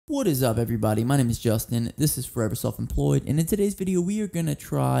What is up, everybody? My name is Justin. This is Forever Self-Employed, and in today's video we are going to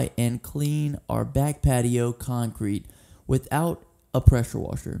try and clean our back patio concrete without a pressure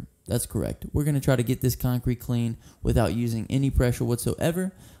washer. That's correct. We're going to try to get this concrete clean without using any pressure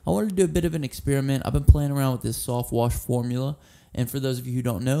whatsoever. I wanted to do a bit of an experiment. I've been playing around with this soft wash formula, and for those of you who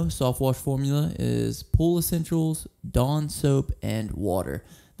don't know, soft wash formula is Pool Essentials, Dawn soap, and water.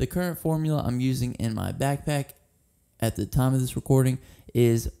 The current formula I'm using in my backpack at the time of this recording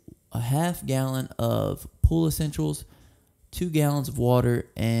is a half gallon of Pool Essentials, 2 gallons of water,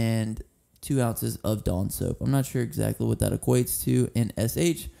 and 2 ounces of Dawn soap. I'm not sure exactly what that equates to in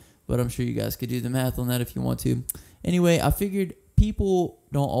SH, but I'm sure you guys could do the math on that if you want to. Anyway, I figured people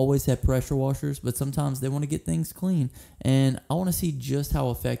don't always have pressure washers, but sometimes they want to get things clean, and I want to see just how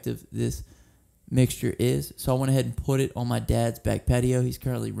effective this mixture is. So I went ahead and put it on my dad's back patio. He's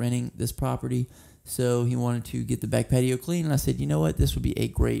currently renting this property, so he wanted to get the back patio clean, and I said, you know what, this would be a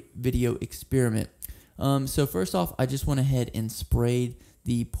great video experiment. So first off, I just went ahead and sprayed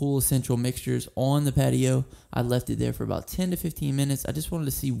the Pool Essential mixtures on the patio. I left it there for about 10 to 15 minutes. I just wanted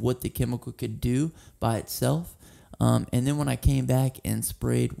to see what the chemical could do by itself. And then when I came back and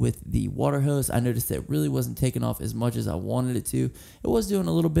sprayed with the water hose, I noticed that it really wasn't taking off as much as I wanted it to. It was doing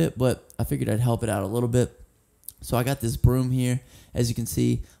a little bit, but I figured I'd help it out a little bit. So I got this broom here. As you can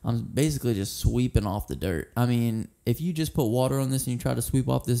see, I'm basically just sweeping off the dirt. I mean, if you just put water on this and you try to sweep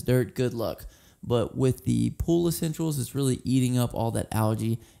off this dirt, good luck. But with the Pool Essentials, it's really eating up all that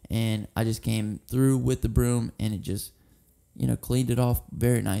algae, and I just came through with the broom and it just, cleaned it off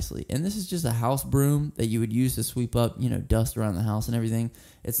very nicely. And this is just a house broom that you would use to sweep up, dust around the house and everything.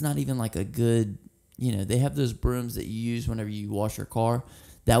 It's not even like a good, they have those brooms that you use whenever you wash your car.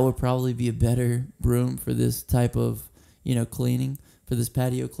 That would probably be a better broom for this type of, cleaning, for this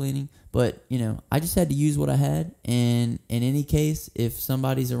patio cleaning. But, I just had to use what I had. And in any case, if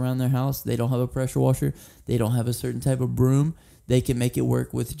somebody's around their house, they don't have a pressure washer, they don't have a certain type of broom, they can make it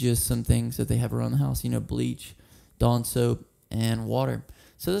work with just some things that they have around the house, bleach, Dawn soap, and water.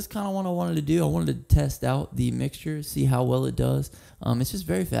 So that's kind of what I wanted to do. I wanted to test out the mixture, see how well it does. It's just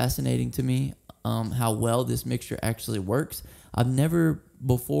very fascinating to me how well this mixture actually works. I've never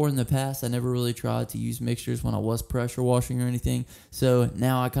before in the past, I never really tried to use mixtures when I was pressure washing or anything. So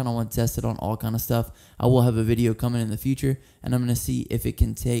now I kind of want to test it on all kind of stuff. I will have a video coming in the future, and I'm going to see if it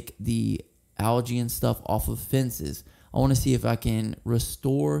can take the algae and stuff off of fences. I want to see if I can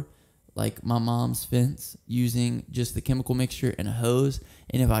restore like my mom's fence using just the chemical mixture and a hose.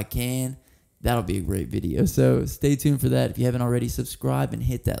 And if I can, that'll be a great video. So stay tuned for that. If you haven't already, subscribe and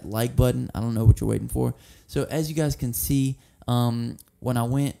hit that like button. I don't know what you're waiting for. So as you guys can see, when I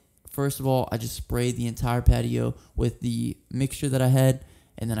went, first of all, I just sprayed the entire patio with the mixture that I had,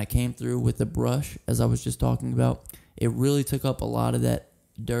 and then I came through with the brush, as I was just talking about. It really took up a lot of that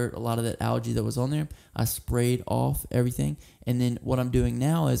dirt, a lot of that algae that was on there. I sprayed off everything, and then what I'm doing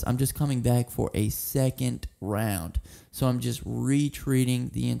now is I'm just coming back for a second round. So I'm just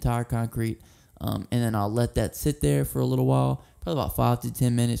retreating the entire concrete, and then I'll let that sit there for a little while, probably about 5 to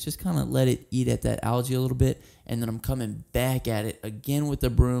 10 minutes, just kind of let it eat at that algae a little bit, and then I'm coming back at it again with the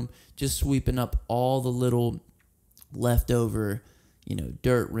broom, just sweeping up all the little leftover,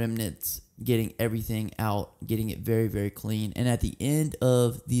 dirt remnants, getting everything out, getting it very, very clean. And at the end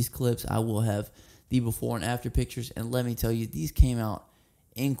of these clips, I will have the before and after pictures, and let me tell you, these came out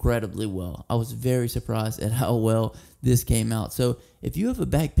incredibly well. I was very surprised at how well this came out. So if you have a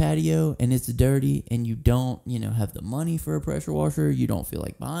back patio and it's dirty and you don't, have the money for a pressure washer, you don't feel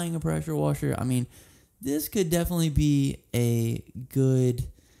like buying a pressure washer, I mean, this could definitely be a good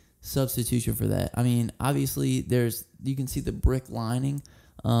substitution for that. I mean, obviously you can see the brick lining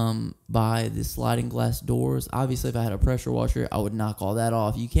by the sliding glass doors. Obviously, if I had a pressure washer, I would knock all that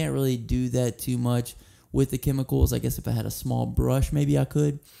off. You can't really do that too much with the chemicals. I guess if I had a small brush, maybe I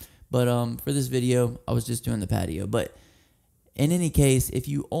could. But for this video, I was just doing the patio. But in any case, if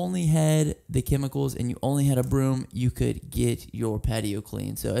you only had the chemicals and you only had a broom, you could get your patio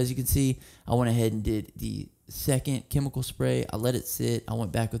clean. So as you can see, I went ahead and did the second chemical spray. I let it sit. I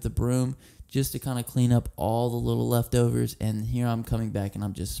went back with the broom just to kind of clean up all the little leftovers. And here I'm coming back and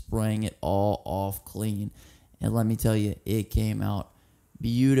I'm just spraying it all off clean. And let me tell you, it came out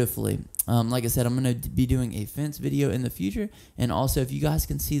beautifully. Like I said, I'm going to be doing a fence video in the future. And also, if you guys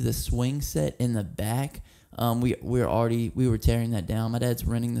can see the swing set in the back, we were tearing that down. My dad's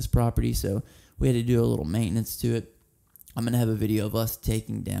renting this property, so we had to do a little maintenance to it. I'm going to have a video of us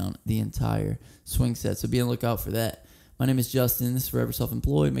taking down the entire swing set, so be on the lookout for that. My name is Justin. This is Forever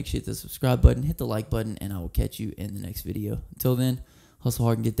Self-Employed. Make sure you hit the subscribe button, hit the like button, and I will catch you in the next video. Until then, hustle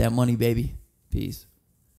hard and get that money, baby. Peace.